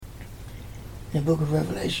In the book of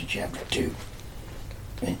Revelation, chapter 2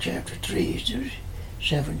 and chapter 3 is the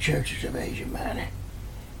 7 churches of Asia Minor.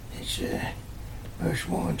 It's verse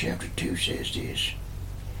 1, chapter 2 says this: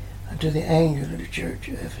 Unto the angel of the church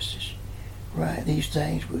of Ephesus write these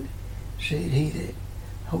things, said he that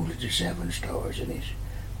holdeth the 7 stars in his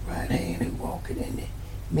right hand, who walketh in the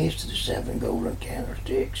midst of the 7 golden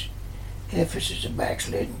candlesticks. Ephesus is a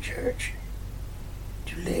backslidden church.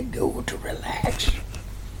 To let go, to relax.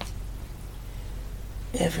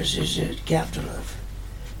 Ephesus is the capital of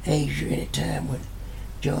Asia in a time when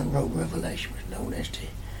John wrote Revelation, was known as the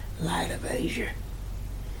light of Asia.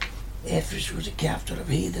 Ephesus was the capital of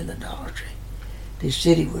heathen idolatry. This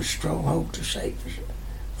city was a stronghold to Satan's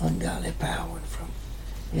ungodly power, and from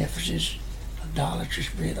Ephesus, idolatry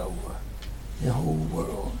spread over the whole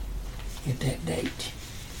world at that date.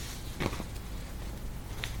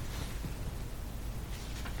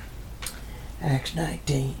 Acts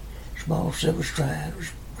 19, small silver shrine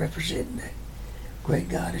was representing the great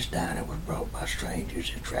goddess Diana, was brought by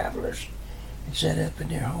strangers and travelers and set up in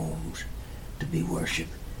their homes to be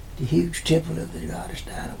worshipped. The huge temple of the goddess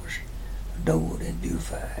Diana was adored and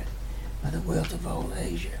beautified by the wealth of all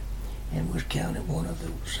Asia and was counted one of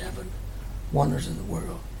the 7 wonders of the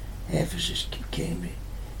world. Ephesus became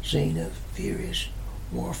the scene of furious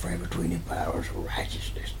warfare between the powers of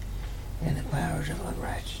righteousness and the powers of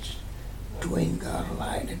unrighteousness, between God of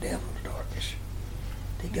light and the devil of darkness.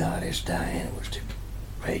 The goddess Diana was the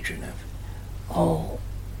patron of all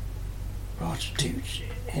prostitutes,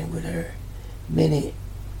 and with her many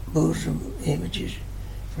bosom images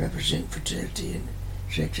represent fertility and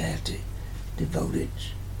sexuality, devoted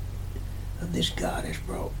of this goddess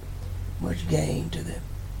brought much gain to the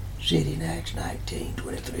city in Acts 19,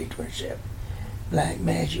 23, 27. Black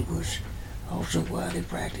magic was also widely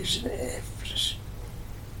practiced in Ephesus.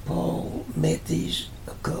 Paul met these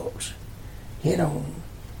occults head on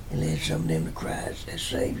and led some of them to Christ as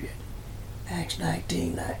Savior. Acts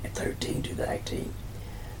 19, 13 to 19.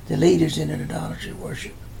 The leaders in the idolatry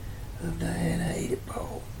worship of Diana hated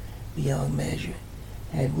Paul beyond measure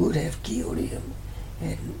and would have killed him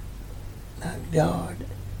had not God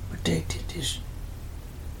protected his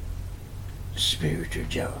spiritual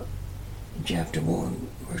job. In chapter 1,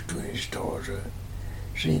 verse 20, the stars are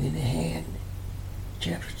seen in the hand.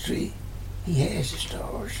 Chapter 3, he has the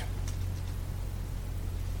stars.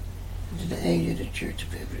 And to the angel of the church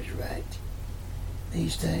of Ephesus write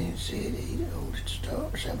these things, said he that holdeth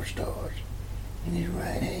the 7 stars in his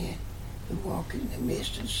right hand, who walketh in the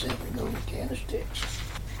midst of the 7 golden candlesticks.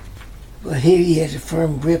 But here he has a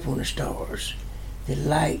firm grip on the stars. The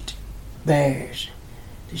light bears.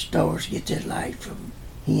 The stars get their light from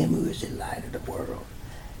him who is the light of the world.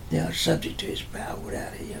 They are subject to his power.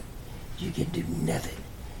 Without him, you can do nothing.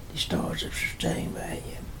 The stars are sustained by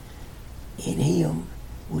him. In him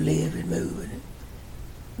we live and move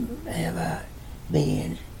and have our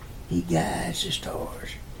being. He guides the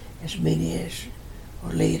stars. As many as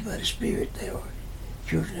are led by the Spirit, they are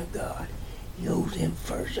children of God. He holds them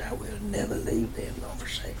first. I will never leave them nor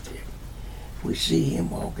forsake them. We see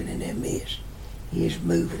him walking in their midst. He is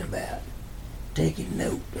moving about, taking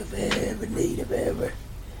note of every need of every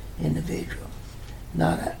individual,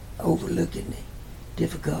 not overlooking the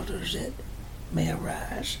difficulties that may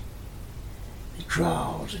arise, the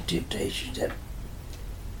trials and temptations that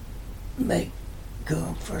may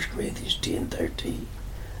come. 1 Corinthians 10:13.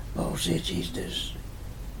 Paul says he does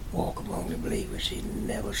walk among the believers. He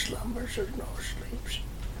never slumbers or nor sleeps.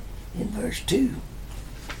 In verse 2,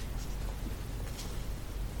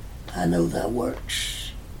 I know thy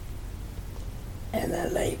works, and thy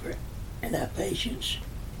labor, and thy patience,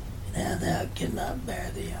 and how thou cannot bear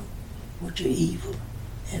them which are evil,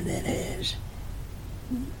 and that has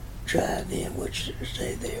tried them which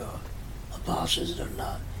say they are apostles and are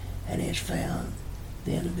not, and has found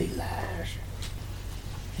them to be liars.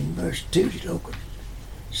 In verse 2, the local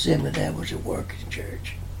assembly that was at work in the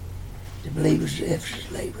church. The believers of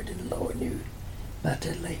Ephesus labored, and the Lord knew about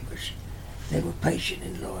their labors. They were patient,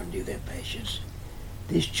 and the Lord knew their patience.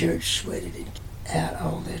 This church sweated out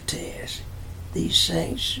all their tasks. These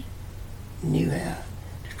saints knew how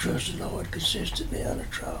to trust the Lord consistently under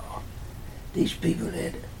trial. These people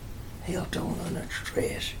had held on under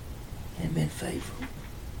stress and been faithful.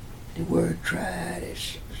 The word tried, it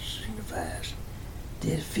signifies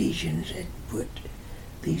the Ephesians had put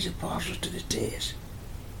these apostles to the test,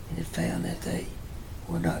 and had found that they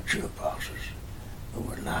were not true apostles, but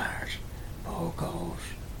were liars. Paul calls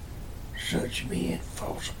such men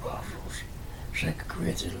false apostles. 2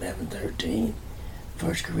 Corinthians 11:13,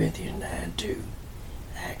 1 Corinthians 9:2,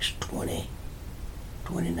 Acts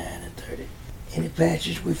 20:29 and 30. In the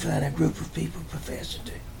passage, we find a group of people professing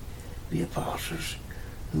to be apostles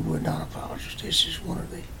who were not apostles. This is one of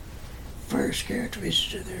the first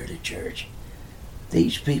characteristics of the early church.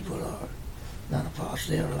 These people are not apostles,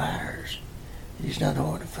 they are liars. It is not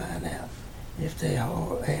hard to find out if they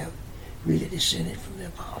have really descended from the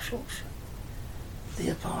apostles. The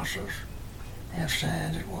apostles have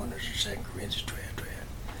signs and wonders in 2 Corinthians 12:12,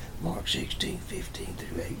 Mark 16:15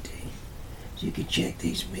 through 18. So you can check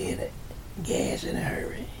these men at gas in a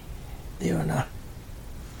hurry. They are not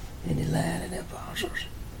in the line of the apostles.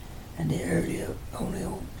 And the early only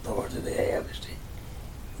authority they have is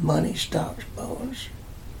the money, stocks, bonds,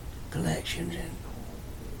 collections, and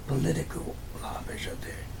political lobbies of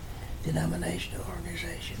their denominational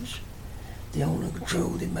organizations. They only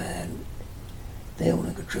control the mind. They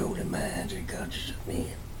only control the minds and consciences of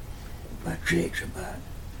men by tricks or by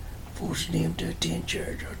forcing them to attend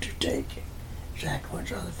church or to take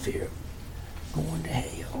sacraments out of fear of going to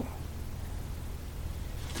hell.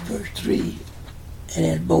 Verse 3, and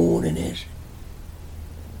as born in his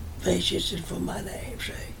patience and for my name's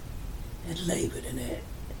sake, and labored in it,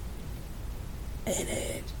 and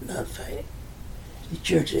had not fainted. The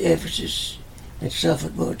church of Ephesus had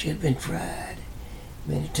suffered much, had been tried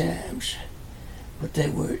many times, but they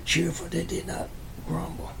were cheerful, they did not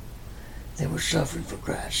grumble. They were suffering for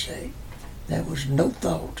Christ's sake. There was no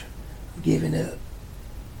thought of giving up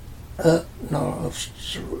nor of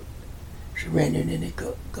surrendering in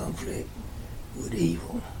the conflict with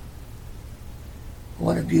evil.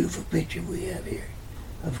 What a beautiful picture we have here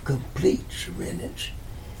of complete surrenderance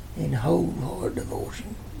and wholehearted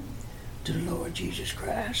devotion to the Lord Jesus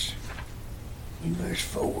Christ. In verse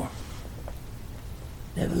 4,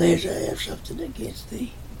 nevertheless I have something against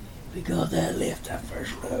thee, because thou left thy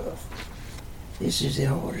first love. This is the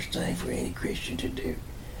hardest thing for any Christian to do,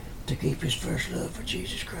 to keep his first love for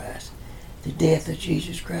Jesus Christ. The death of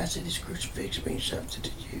Jesus Christ and his crucifixion means something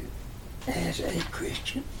to you as a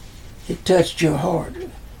Christian. It touched your heart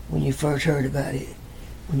when you first heard about it,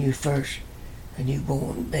 when you first a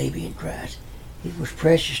newborn baby in Christ. It was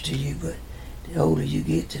precious to you, but the older you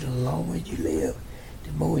get, the longer you live,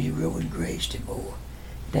 the more you grow in grace, the more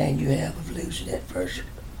than you have of losing that first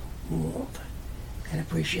warmth and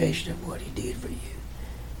appreciation of what he did for you.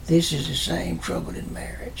 This is the same trouble in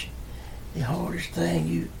marriage. The hardest thing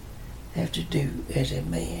you have to do as a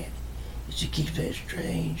man is to keep that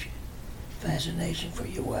strange fascination for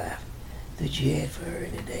your wife that you had for her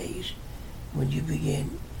in the days when you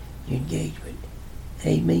began your engagement.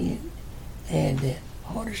 Amen. And the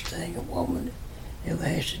hardest thing a woman ever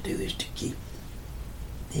has to do is to keep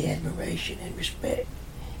the admiration and respect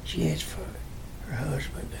she has for her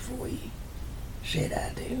husband before he said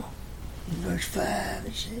I do. In verse 5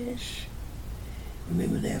 it says,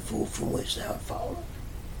 remember therefore from whence thou art fallen,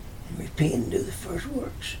 and repent and do the first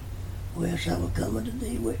works, or else I will come unto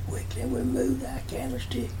thee quickly and remove thy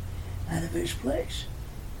candlestick out of its place,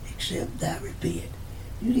 except thou repent.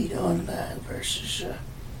 You need to underline verses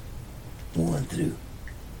 1 through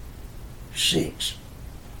 6.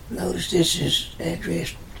 Notice this is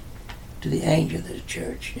addressed to the angel of the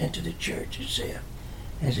church and to the church itself.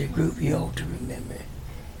 As a group, you ought to remember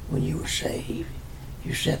when you were saved,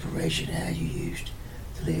 your separation, how you used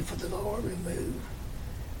to live for the Lord, remove.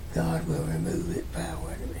 God will remove it,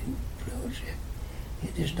 power and influence it.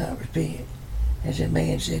 It does not repent. As a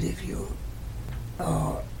man said, if you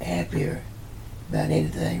are happier about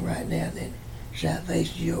anything right now than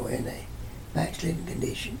salvation, you're in a backsliding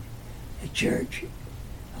condition. A church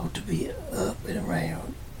ought to be up and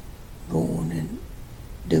around, going and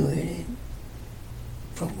doing it,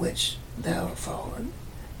 from which thou art fallen.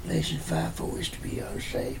 Galatians 5:4 is to be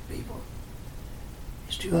unsaved people.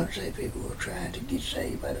 It's to unsaved people who are trying to get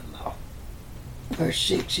saved by the law. Verse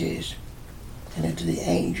 6 is, and unto the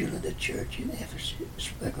angel of the church in Ephesus,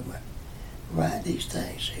 write these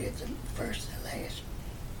things, saith the first and the last,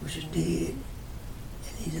 which is dead,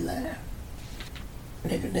 and he's alive.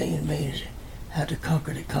 Nicodemus means how to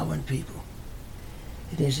conquer the common people.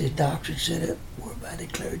 It is a doctrine set up whereby the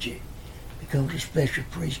clergy becomes a special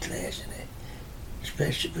priest class and a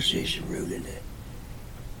special position ruling the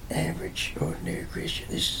average ordinary Christian.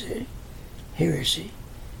 This is a heresy,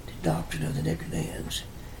 the doctrine of the Nicodemus.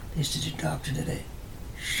 This is the doctrine that a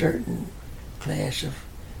certain class of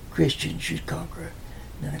Christians should conquer,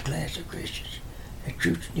 not a class of Christians. A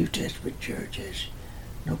true New Testament church has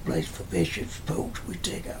no place for bishops, popes. We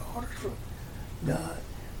take our orders from God.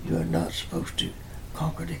 You are not supposed to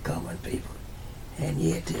conquer the common people and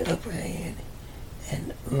get the upper hand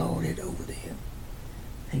and lord it over them.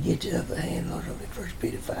 And get the upper hand, lord over them. 1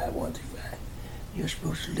 Peter 5:1-5. You're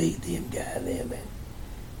supposed to lead them, guide them, and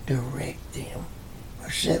direct them.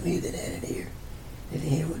 Verse 7, he that had an ear, let him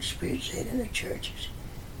hear what the Spirit said in the churches.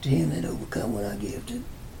 To him that overcome will I give to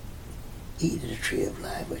eat of the tree of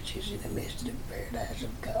life, which is in the midst of the paradise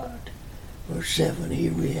of God. Verse 7,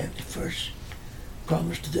 here we have the first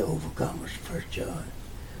promise to the overcomers, 1 John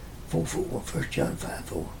 4:4, 1 John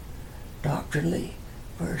 5:4. Doctrinally,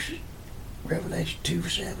 verse Revelation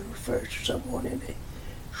 2:7 refers to someone in the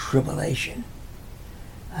tribulation.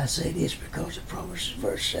 I say this because the promise in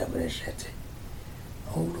verse 7 is that the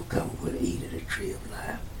overcomer will eat of the tree of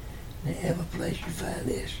life. And every place you find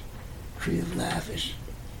this tree of life is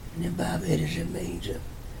in the Bible, it is a means of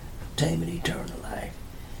obtaining eternal life,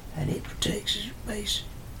 and it protects its base,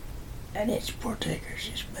 and its partakers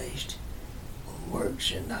is based on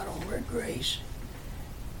works and not on grace.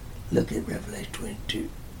 Look at Revelation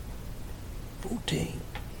 22:14.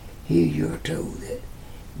 Here you are told that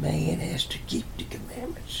man has to keep the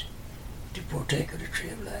commandments to partake of the tree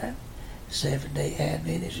of life. Seventh-day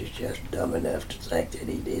Adventist is just dumb enough to think that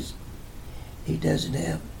he doesn't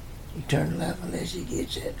have eternal life unless he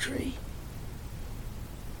gets that tree.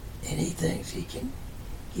 And he thinks he can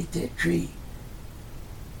get that tree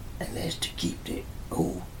unless to keep the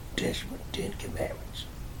Old Testament 10 Commandments.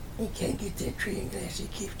 He can't get that tree unless he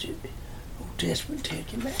keeps the Old Testament 10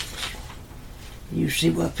 Commandments. You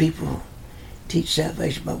see why people teach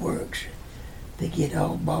salvation by works. They get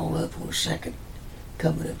all balled up on the second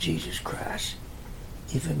coming of Jesus Christ.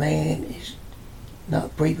 If a man is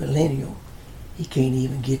not premillennial, he can't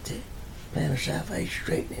even get the plan of salvation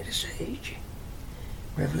straight in his age.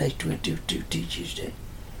 Revelation 22:2 teaches that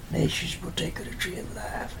nations will take of the tree of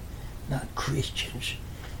life, not Christians.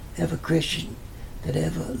 Every Christian that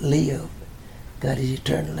ever lived got his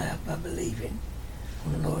eternal life by believing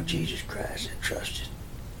on the Lord Jesus Christ and trusting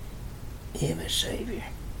him as Savior.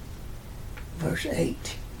 Verse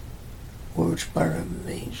 8, word sperm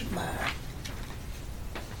means mire.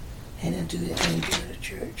 And unto the angel of the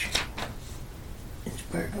church in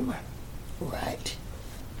Pergamum write,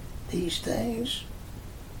 these things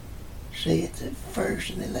saith the first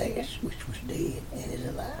and the last, which was dead and is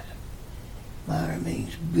alive. Mire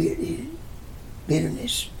means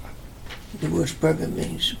bitterness. The word sperma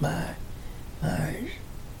means mire. Mire is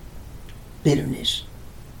bitterness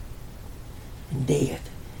and death.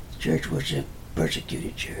 The church was a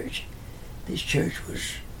persecuted church. This church was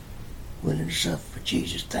willing to suffer for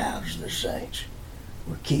Jesus. Thousands of the saints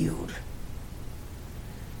were killed.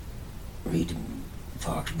 Read the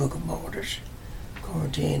Fox Book of Martyrs.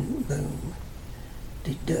 Quarantine Moon,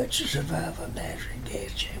 the Dutch survivor of Nazareth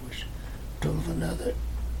gas chambers, told of another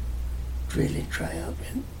thrilling triumph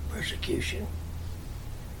in persecution.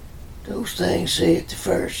 Those things said the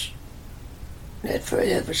first, that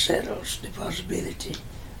forever settles the possibility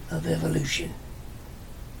of evolution.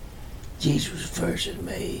 Jesus was the first that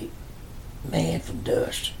made man from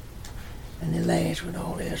dust, and the last, when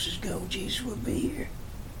all else is gone, Jesus will be here,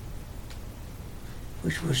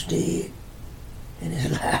 which was dead and is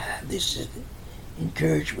alive. This is the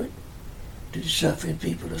encouragement to the suffering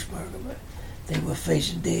people of Pergamum. They were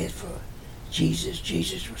facing death for Jesus.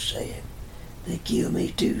 Jesus was saying, they killed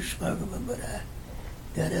me too, Pergamum, but I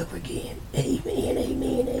got up again. Amen,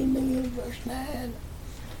 amen, amen. Verse 9.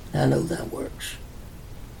 I know thy works,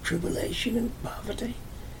 tribulation and poverty,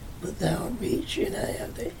 but thou art rich, and I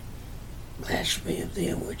am the blasphemy of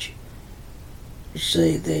them which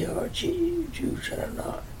say they are Jews and are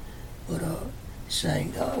not, but are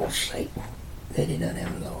saying God was Satan. They did not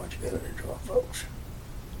have a large building to draw folks.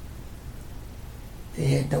 They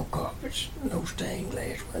had no carpets, no stained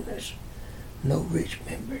glass windows, no rich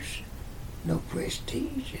members, no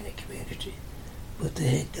prestige in the community, but they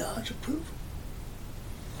had God's approval.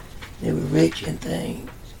 They were rich in things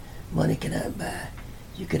money cannot buy.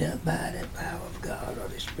 You cannot buy the power of God or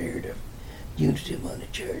the spirit of unity among the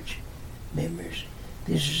church members.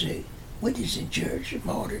 This is a witnessing church, a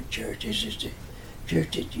martyred church. This is the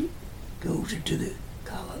church that goes into the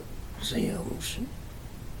coliseums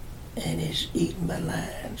and is eaten by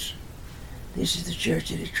lions. This is the church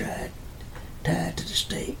that is tied to the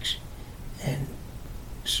stakes and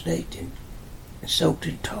staked and soaked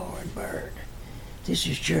in tar and burned. This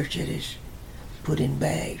is church that is put in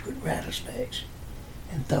bags with rattlesnakes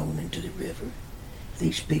and thrown into the river.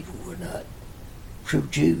 These people were not true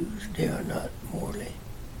Jews. They are not morally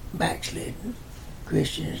backslidden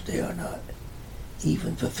Christians. They are not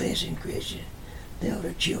even professing Christians. They are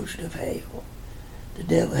the children of hell. The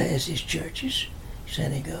devil has his churches.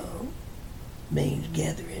 Synagogue means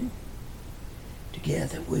gathering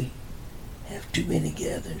together. We have too many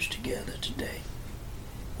gatherings together today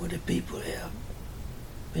where the people have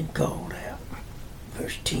been called out.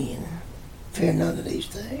 Verse 10, Fear none of these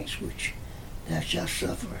things which thou shalt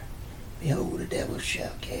suffer. Behold, the devil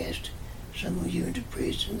shall cast some of you into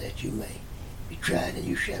prison, that you may be tried, and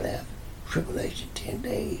you shall have tribulation 10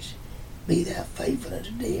 days. Be thou faithful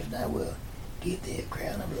unto death, and I will give thee a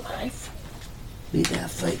crown of life. Be thou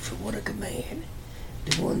faithful. What a command.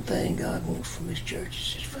 The one thing God wants from his church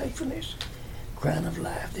is his faithfulness. Crown of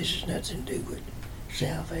life. This has nothing to do with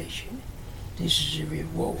salvation. This is a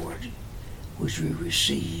reward which we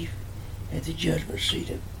receive at the judgment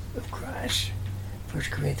seat of Christ. 1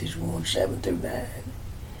 Corinthians 1, 7 through 9.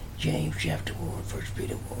 James chapter 1, 1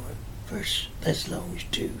 Peter 1, 1 Thessalonians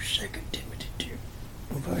 2, 2 Timothy 2.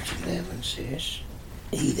 And verse 11 says,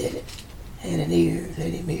 He that had an ear,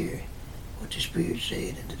 let him hear what the Spirit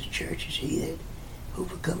said unto the churches. He that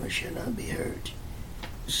overcometh shall not be hurt.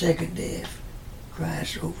 The second death,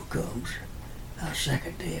 Christ overcomes our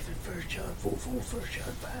second death in 1 John 4, 4, 1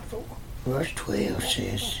 John 5, 4. Verse 12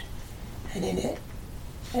 says, And in it,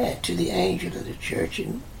 and to the angel of the church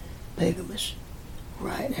in Pergamos,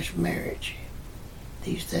 write as marriage,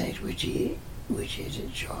 these things which is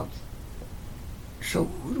a sharp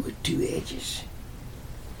sword with 2 edges.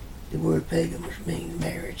 The word Pergamos means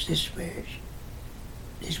marriage. This marriage,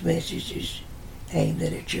 this message is aimed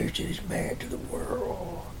at a church that is married to the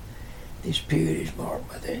world. This period is marked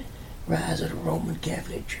by the rise of the Roman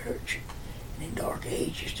Catholic Church. And in dark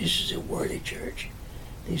ages, this is a worthy church.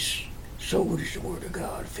 This sword is the word of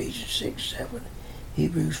God, Ephesians 6, 7,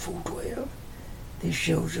 Hebrews 4, 12. This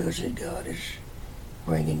shows us that God is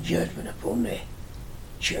bringing judgment upon the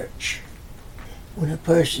church. When a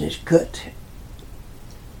person is cut,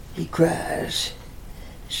 he cries.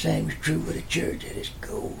 The same is true with a church that is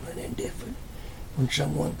cold and indifferent. When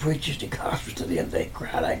someone preaches the gospel to them, they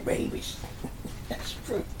cry like babies. That's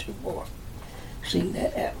true too, boy. Seen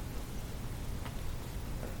that happen.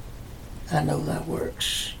 I know thy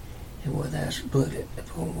works, and where thou hast put it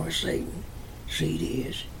upon where Satan's seat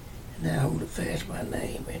is, and thou holdest fast my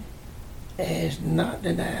name, and hast not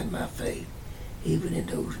denied my faith, even in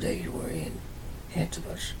those days wherein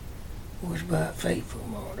Antipas was by a faithful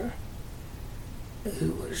martyr,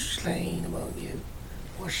 who was slain among you,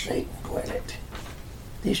 where Satan dwelleth.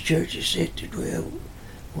 This church is said to dwell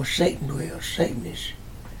where Satan dwells. Satan is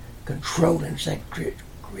controlling 2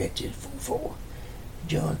 Corinthians 4,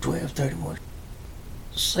 John 12, 31.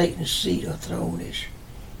 Satan's seat or throne is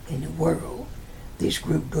in the world. This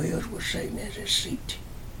group dwells where Satan has his seat.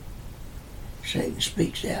 Satan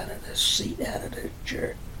speaks out of the seat, out of the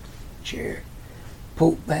chair.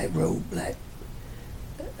 Pope back robe black,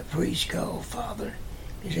 a priest called Father,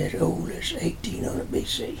 is as old as 1800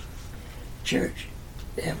 BC. Church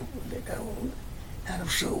haven't gone out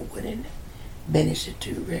of soul winning business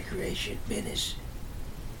into recreation business.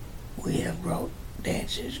 We have brought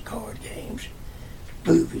dances, card games,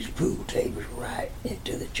 movies, pool tables right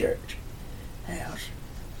into the church house.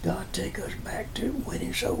 God take us back to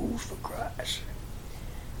winning souls for Christ.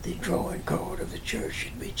 The drawing card of the church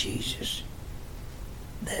should be Jesus.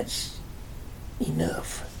 That's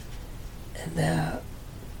enough. And thou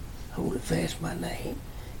hold fast my name.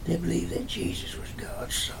 They believe that Jesus was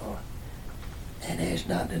God's Son and has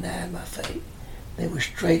not denied my faith. They were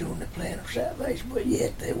straight on the plan of salvation, but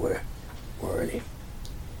yet they were worthy.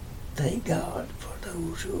 Thank God for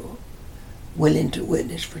those who are willing to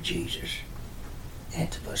witness for Jesus.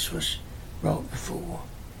 Antipas was brought before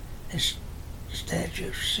the statue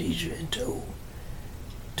of Caesar and told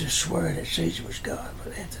to swear that Caesar was God,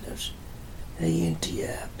 but Antipas,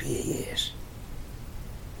 Antipas,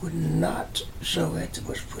 would not. So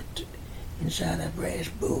Antipas put inside a brass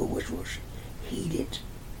bull which was heated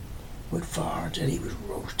with fire until he was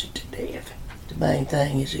roasted to death. The main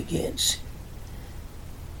thing is against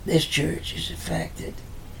this church is the fact that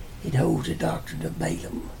it holds the doctrine of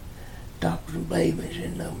Balaam. Doctrine of Balaam is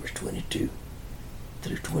in Numbers 22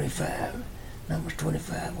 through 25. Numbers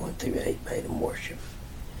 25, 1 through 8, Balaam worship.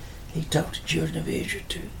 He taught the children of Israel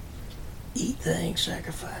to eat things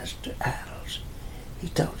sacrificed to idols. He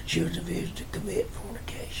taught the children of Israel to commit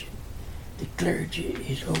fornication. The clergy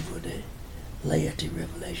is over the laity,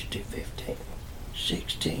 Revelation 2:15.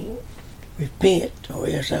 16. Repent, or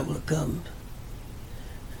else I will come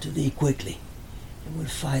to thee quickly, and will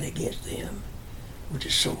fight against them with the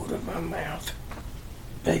sword of my mouth.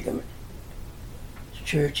 Balaam. The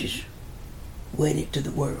church is wedded to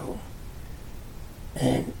the world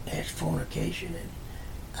and has fornication and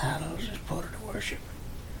idols as part of the worship.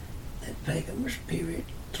 That Balaam's period,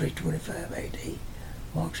 325 AD,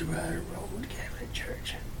 marks the rise of the Roman Catholic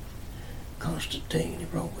Church. Constantine, the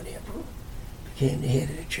Roman emperor, became the head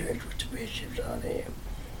of the church with the bishops on him,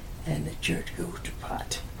 and the church goes to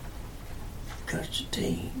pot.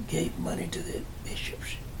 Constantine gave money to the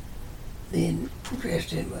bishops, then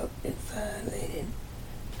dressed them up in fine linen,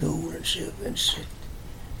 gold and silver, and set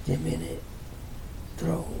them in a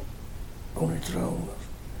throne, on a throne of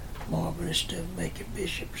marble and stuff, making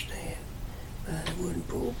bishops stand by the wooden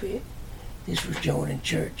pulpit. This was joining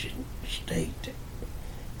church and state. The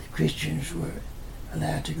Christians were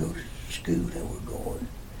allowed to go to school and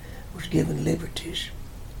was given liberties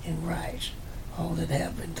and rights. All that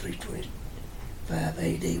happened in 325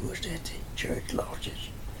 AD was that the church lost its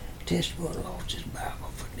testimony, lost its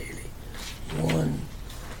Bible for nearly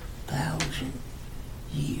 1,000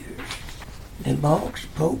 years. The monks,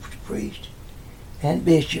 popes, priests, and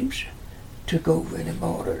bishops took over the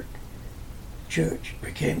modern church,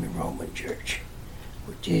 became the Roman Church.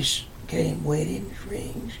 With this came weddings,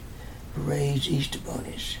 rings, parades, Easter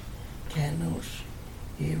bunnies, candles,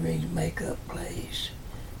 earrings, makeup, plays,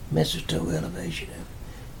 mistletoe, elevation of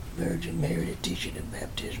Virgin Mary, the teaching of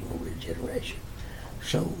baptismal regeneration,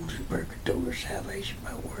 souls in purgatory, salvation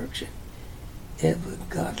by works, and ever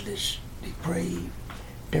godless, depraved,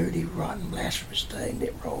 dirty, rotten, blasphemous thing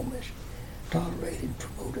that Rome has tolerated and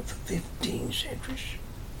promoted for 15 centuries.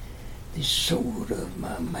 The sword of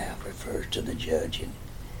my mouth refers to the judge and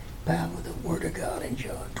power of the word of God in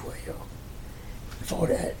John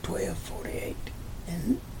 12:48.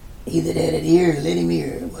 And he that had an ear, let him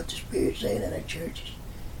hear what the Spirit saying in our churches.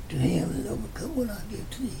 To him that overcome will I give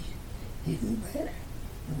to these hidden banner,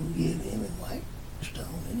 and will give him a white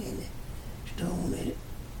stone, and in the stone in it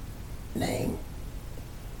name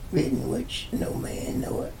written which no man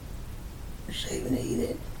knoweth, saving he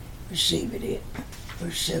that receiveth it.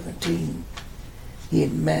 Verse 17,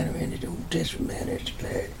 hidden manner in the Old Testament manner is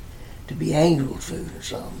declared to be angel food in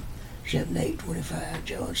Psalm 7:8-25.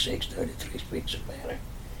 John 6:33 speaks of manna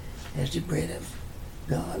as the bread of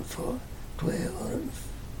God for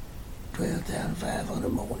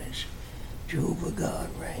 12,500 mornings. Jehovah God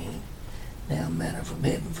reigned. Now manna from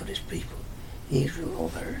heaven for this people, Israel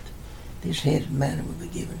on earth. This hidden manna will be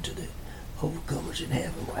given to the overcomers in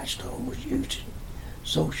heaven. White stone was used in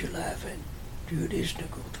social life and traditional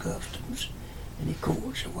customs. In the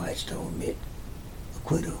courts, a white stone meant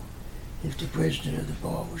acquittal. If the prisoner of the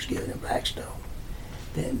bar was given a black stone,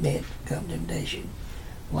 that meant condemnation.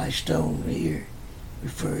 White stone here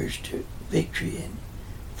refers to victory and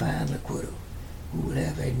final acquittal. We will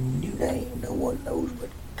have a new name. No one knows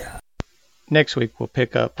but God. Next week we'll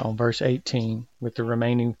pick up on verse 18 with the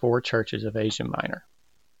remaining 4 churches of Asia Minor.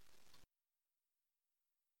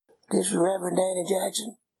 This is Reverend Danny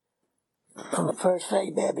Jackson from the First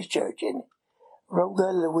Faith Baptist Church in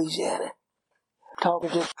Rolla, Louisiana, talking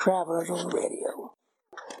to travelers on the radio.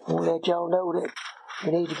 I want to let y'all know that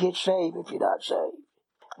you need to get saved if you're not saved.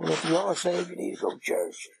 And if you are saved, you need to go to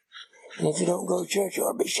church. And if you don't go to church, you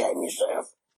ought to be ashamed of yourself.